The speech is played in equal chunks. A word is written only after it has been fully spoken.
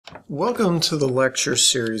Welcome to the lecture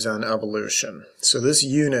series on evolution. So this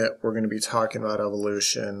unit, we're going to be talking about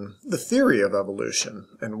evolution, the theory of evolution,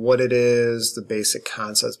 and what it is, the basic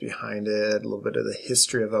concepts behind it, a little bit of the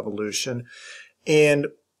history of evolution, and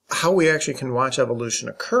how we actually can watch evolution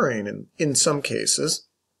occurring in some cases,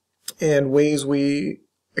 and ways we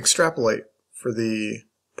extrapolate for the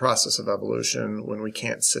process of evolution when we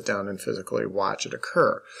can't sit down and physically watch it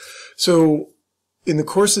occur. So in the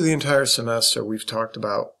course of the entire semester, we've talked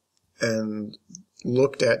about and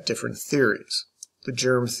looked at different theories. The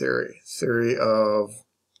germ theory, theory of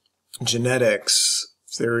genetics,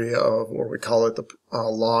 theory of what we call it the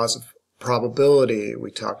laws of probability. We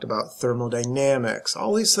talked about thermodynamics,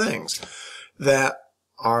 all these things that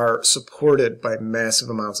are supported by massive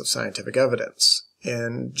amounts of scientific evidence.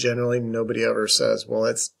 And generally nobody ever says, well,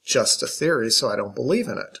 it's just a theory, so I don't believe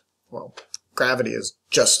in it. Well, gravity is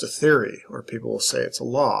just a theory, or people will say it's a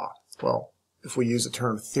law. Well, if we use the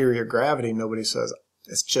term theory of gravity, nobody says,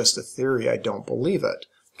 it's just a theory, I don't believe it,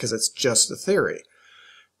 because it's just a theory.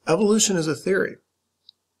 Evolution is a theory.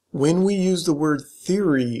 When we use the word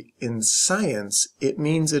theory in science, it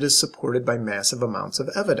means it is supported by massive amounts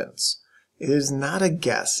of evidence. It is not a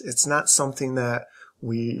guess. It's not something that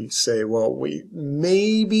we say, well,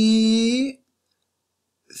 maybe.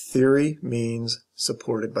 Theory means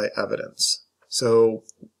supported by evidence. So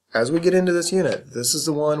as we get into this unit, this is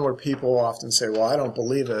the one where people often say, well, I don't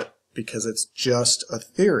believe it because it's just a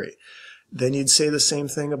theory. Then you'd say the same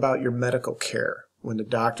thing about your medical care. When the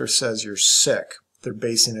doctor says you're sick, they're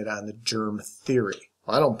basing it on the germ theory.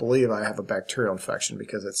 Well, I don't believe I have a bacterial infection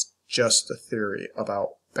because it's just a theory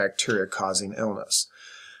about bacteria causing illness.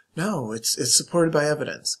 No, it's supported by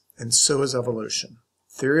evidence, and so is evolution.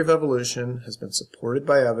 Theory of evolution has been supported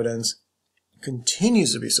by evidence,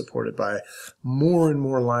 continues to be supported by more and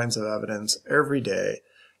more lines of evidence every day.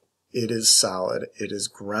 It is solid. It is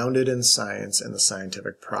grounded in science and the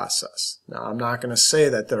scientific process. Now, I'm not going to say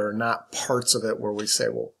that there are not parts of it where we say,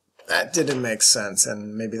 well, that didn't make sense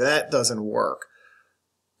and maybe that doesn't work.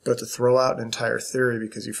 But to throw out an entire theory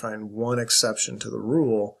because you find one exception to the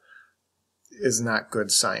rule is not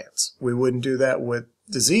good science. We wouldn't do that with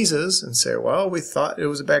diseases and say, well, we thought it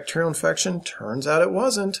was a bacterial infection. Turns out it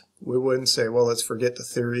wasn't. We wouldn't say, well, let's forget the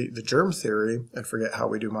theory, the germ theory, and forget how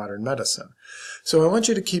we do modern medicine. So I want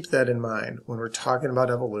you to keep that in mind when we're talking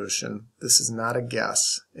about evolution. This is not a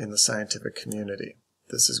guess in the scientific community.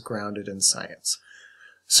 This is grounded in science.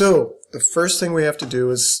 So the first thing we have to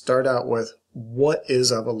do is start out with, what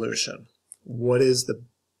is evolution? What is the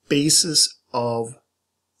basis of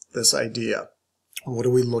this idea? What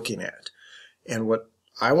are we looking at? And what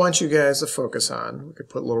I want you guys to focus on, we could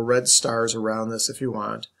put little red stars around this if you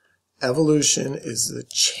want. Evolution is the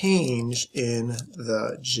change in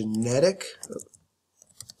the genetic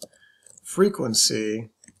frequency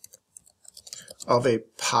of a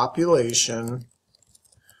population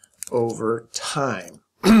over time.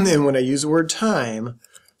 And when I use the word time,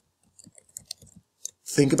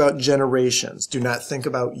 think about generations. Do not think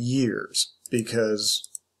about years, because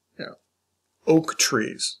oak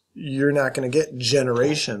trees, you're not going to get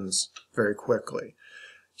generations very quickly.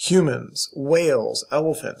 Humans, whales,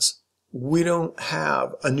 elephants, we don't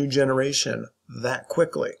have a new generation that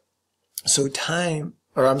quickly. So in time.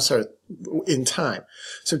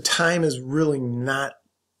 So time is really not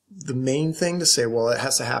the main thing to say, well, it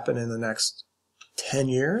has to happen in the next 10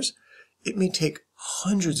 years. It may take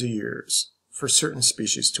hundreds of years for certain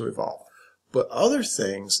species to evolve. But other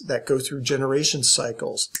things that go through generation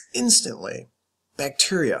cycles instantly,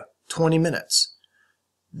 bacteria, 20 minutes.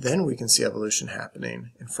 Then we can see evolution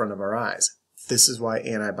happening in front of our eyes. This is why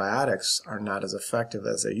antibiotics are not as effective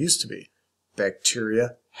as they used to be.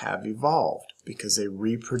 Bacteria have evolved because they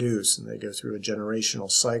reproduce and they go through a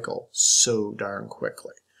generational cycle so darn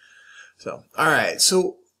quickly. So, alright,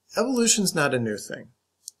 so evolution's not a new thing.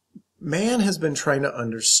 Man has been trying to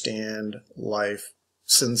understand life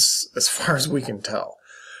since, as far as we can tell.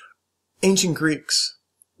 Ancient Greeks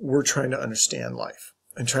were trying to understand life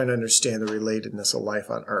and trying to understand the relatedness of life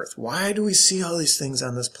on Earth. Why do we see all these things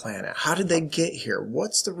on this planet? How did they get here?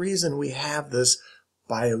 What's the reason we have this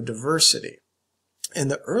biodiversity?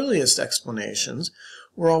 And the earliest explanations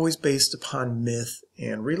were always based upon myth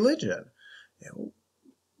and religion.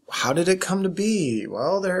 How did it come to be?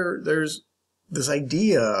 Well, there's this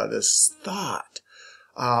idea, this thought.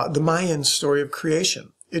 The Mayan story of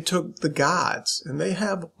creation. It took the gods, and they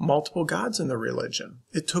have multiple gods in their religion.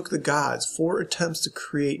 It took the gods 4 attempts to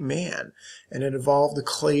create man, and it involved the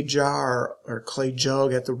clay jar or clay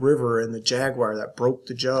jug at the river and the jaguar that broke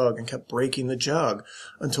the jug and kept breaking the jug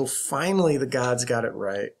until finally the gods got it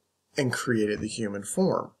right and created the human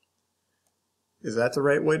form. Is that the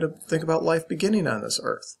right way to think about life beginning on this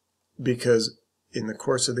earth? Because in the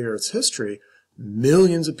course of the earth's history,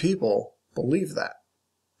 millions of people believe that.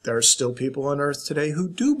 There are still people on earth today who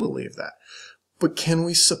do believe that. But can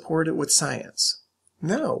we support it with science?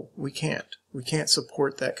 No, we can't. We can't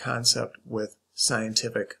support that concept with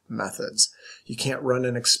scientific methods. You can't run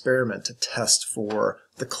an experiment to test for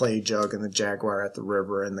the clay jug and the jaguar at the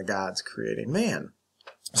river and the gods creating man.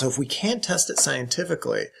 So if we can't test it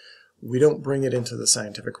scientifically, we don't bring it into the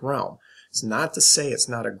scientific realm. It's not to say it's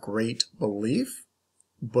not a great belief,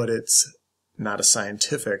 but it's not a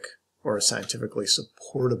scientific or a scientifically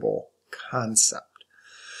supportable concept.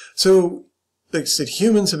 So, like I said,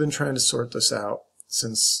 humans have been trying to sort this out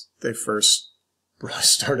since they first really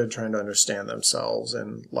started trying to understand themselves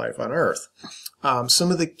and life on Earth.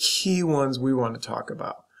 Some of the key ones we want to talk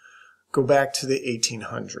about go back to the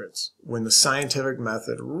 1800s, when the scientific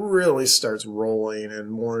method really starts rolling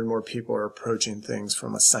and more people are approaching things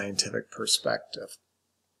from a scientific perspective.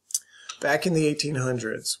 Back in the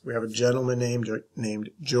 1800s, we have a gentleman named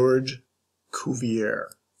George Cuvier.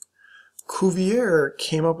 Cuvier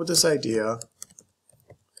came up with this idea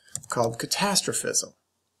called catastrophism.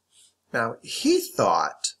 Now, he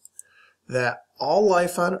thought that all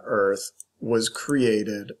life on Earth was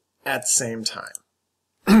created at the same time.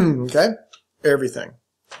 Okay? Everything.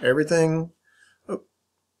 Oh,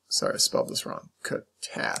 sorry, I spelled this wrong.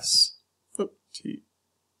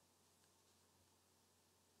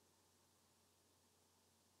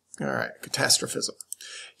 Alright, catastrophism.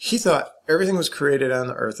 He thought everything was created on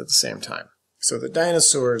the earth at the same time. So the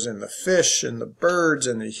dinosaurs and the fish and the birds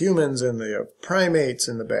and the humans and the primates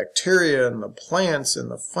and the bacteria and the plants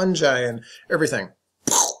and the fungi and everything.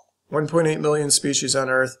 1.8 million species on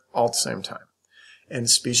earth all at the same time. And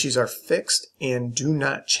species are fixed and do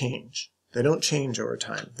not change. They don't change over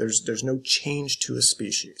time. There's no change to a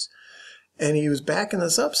species. And he was backing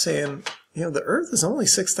this up saying, the earth is only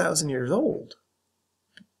 6,000 years old.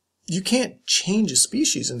 You can't change a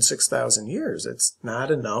species in 6,000 years. It's not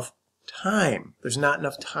enough time. There's not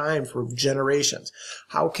enough time for generations.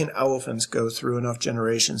 How can elephants go through enough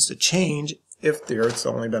generations to change if the Earth's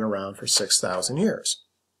only been around for 6,000 years?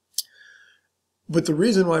 But the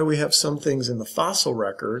reason why we have some things in the fossil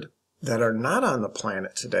record that are not on the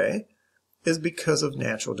planet today is because of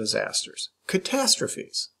natural disasters,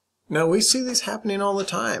 catastrophes. Now, we see these happening all the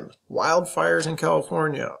time. Wildfires in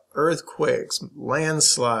California, earthquakes,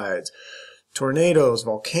 landslides, tornadoes,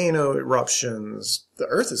 volcano eruptions. The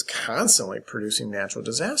Earth is constantly producing natural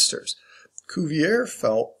disasters. Cuvier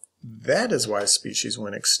felt that is why species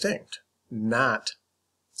went extinct. Not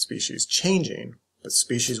species changing, but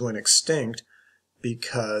species went extinct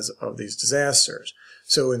because of these disasters.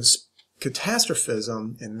 So in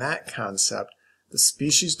catastrophism, in that concept, the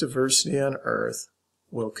species diversity on Earth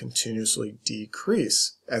will continuously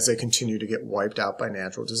decrease as they continue to get wiped out by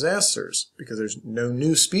natural disasters, because there's no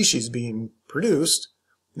new species being produced,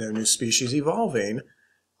 no new species evolving.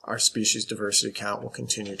 Our species diversity count will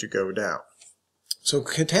continue to go down. So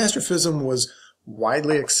catastrophism was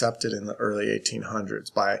widely accepted in the early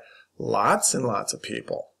 1800s by lots and lots of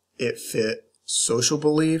people. It fit social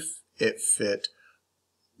belief, it fit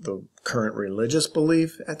the current religious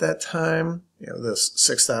belief at that time. This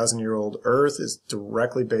 6,000-year-old Earth is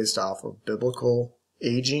directly based off of biblical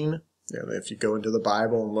aging. If you go into the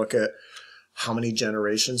Bible and look at how many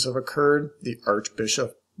generations have occurred, the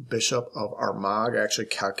Archbishop of Armagh actually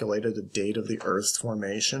calculated the date of the Earth's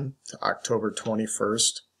formation to October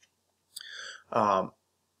 21st,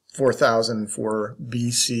 4004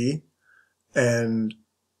 BC, and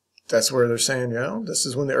that's where they're saying, this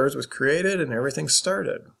is when the Earth was created and everything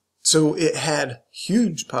started. So it had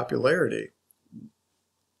huge popularity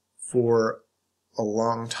for a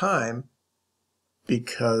long time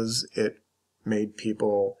because it made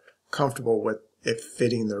people comfortable with it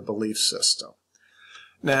fitting their belief system.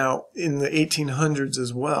 Now, in the 1800s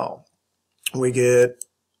as well, we get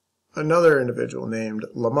another individual named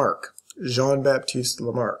Lamarck, Jean-Baptiste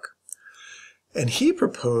Lamarck, and he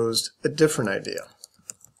proposed a different idea.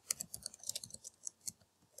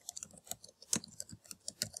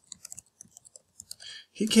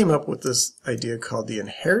 He came up with this idea called the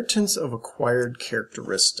inheritance of acquired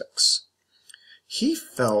characteristics. He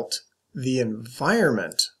felt the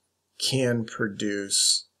environment can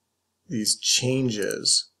produce these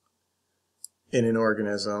changes in an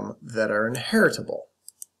organism that are inheritable.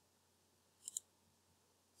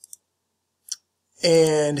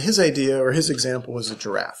 And his idea, or his example, was a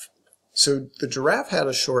giraffe. So the giraffe had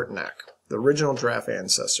a short neck. The original giraffe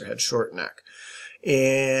ancestor had short neck.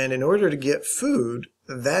 And in order to get food,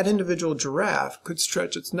 that individual giraffe could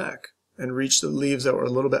stretch its neck and reached the leaves that were a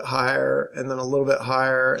little bit higher, and then a little bit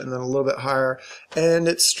higher, and then a little bit higher, and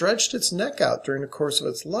it stretched its neck out during the course of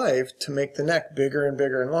its life to make the neck bigger and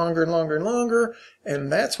bigger and longer and longer and longer,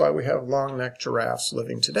 and that's why we have long-necked giraffes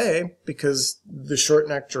living today, because the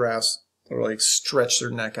short-necked giraffes literally stretched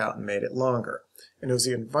their neck out and made it longer. And it was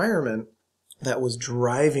the environment that was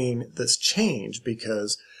driving this change,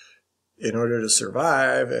 because in order to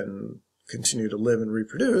survive and continue to live and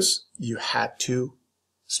reproduce, you had to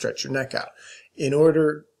stretch your neck out. In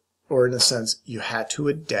order, or in a sense, you had to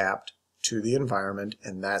adapt to the environment,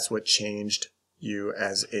 and that's what changed you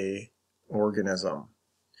as a organism.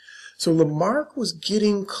 So Lamarck was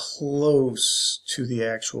getting close to the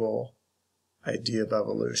actual idea of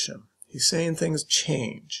evolution. He's saying things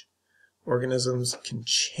change. Organisms can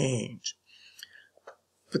change.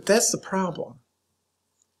 But that's the problem.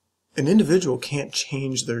 An individual can't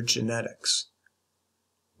change their genetics.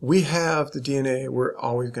 We have the DNA we're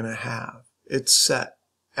always going to have. It's set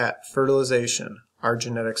at fertilization. Our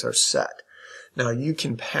genetics are set. Now, you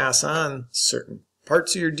can pass on certain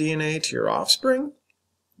parts of your DNA to your offspring.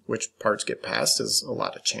 Which parts get passed is a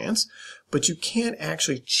lot of chance. But you can't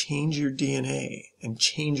actually change your DNA and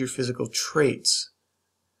change your physical traits.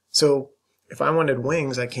 So, if I wanted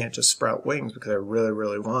wings, I can't just sprout wings because I really,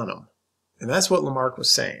 really want them. And that's what Lamarck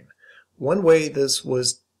was saying. One way this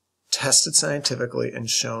was tested scientifically and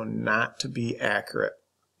shown not to be accurate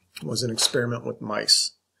was an experiment with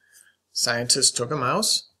mice. Scientists took a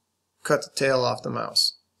mouse, cut the tail off the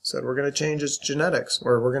mouse, said we're going to change its genetics,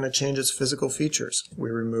 or we're going to change its physical features.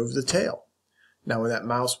 We removed the tail. Now when that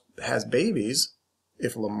mouse has babies,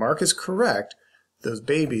 if Lamarck is correct, those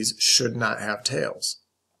babies should not have tails.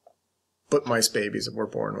 But mice babies were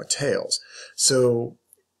born with tails. So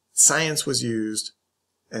science was used.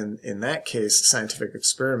 And in that case, scientific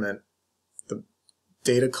experiment, the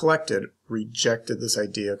data collected rejected this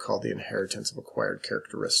idea called the inheritance of acquired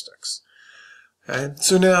characteristics. Okay?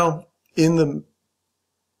 So now, in the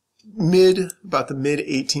about the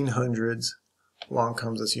mid-1800s, along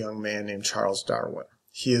comes this young man named Charles Darwin.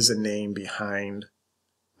 He is a name behind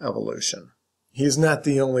evolution. He is not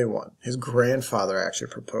the only one. His grandfather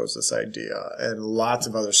actually proposed this idea, and lots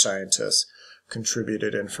of other scientists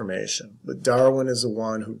contributed information. But Darwin is the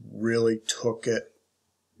one who really took it,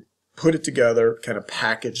 put it together, kind of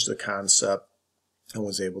packaged the concept, and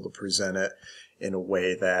was able to present it in a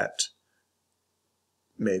way that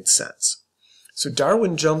made sense. So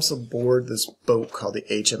Darwin jumps aboard this boat called the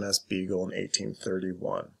HMS Beagle in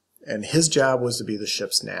 1831, and his job was to be the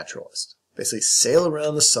ship's naturalist. Basically sail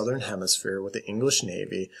around the southern hemisphere with the English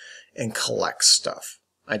Navy and collect stuff,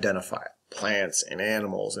 identify it. Plants and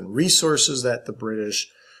animals and resources that the British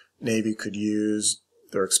Navy could use.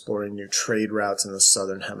 They're exploring new trade routes in the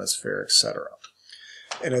southern hemisphere, etc.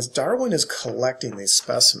 And as Darwin is collecting these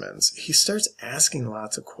specimens, he starts asking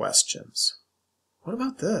lots of questions. What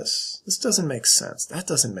about this? This doesn't make sense. That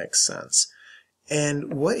doesn't make sense.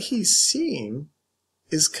 And what he's seeing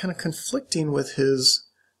is kind of conflicting with his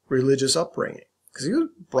religious upbringing. Because he was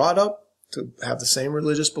brought up to have the same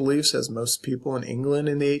religious beliefs as most people in England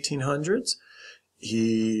in the 1800s.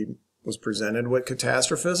 He was presented with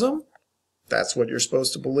catastrophism. That's what you're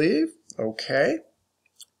supposed to believe. Okay.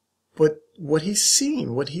 But what he's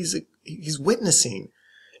seeing, what he's witnessing,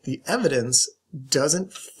 the evidence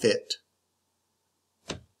doesn't fit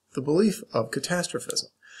the belief of catastrophism.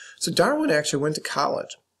 So Darwin actually went to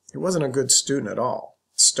college. He wasn't a good student at all.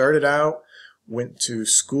 Started out, went to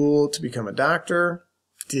school to become a doctor,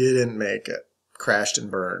 didn't make it, crashed and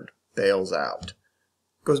burned, bails out.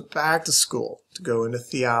 Goes back to school to go into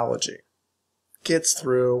theology. Gets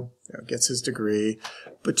through, gets his degree,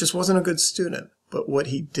 but just wasn't a good student. But what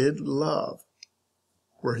he did love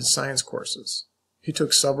were his science courses. He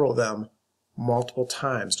took several of them multiple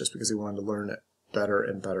times just because he wanted to learn it better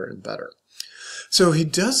and better and better. So he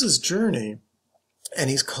does his journey and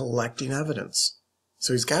he's collecting evidence.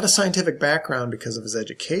 So he's got a scientific background because of his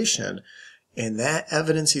education, and that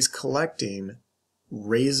evidence he's collecting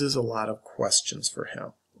raises a lot of questions for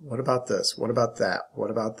him. What about this? What about that? What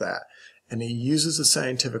about that? And he uses a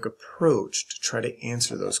scientific approach to try to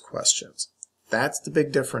answer those questions. That's the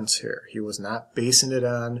big difference here. He was not basing it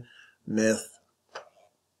on myth,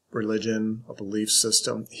 religion, a belief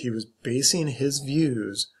system. He was basing his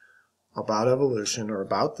views about evolution or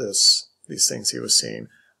about these things he was seeing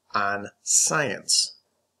on science.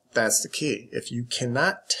 That's the key. If you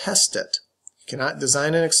cannot test it, cannot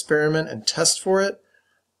design an experiment and test for it,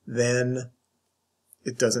 then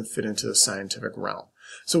it doesn't fit into the scientific realm.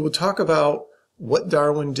 So we'll talk about what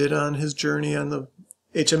Darwin did on his journey on the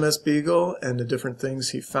HMS Beagle and the different things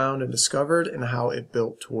he found and discovered and how it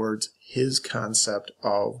built towards his concept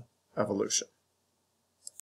of evolution.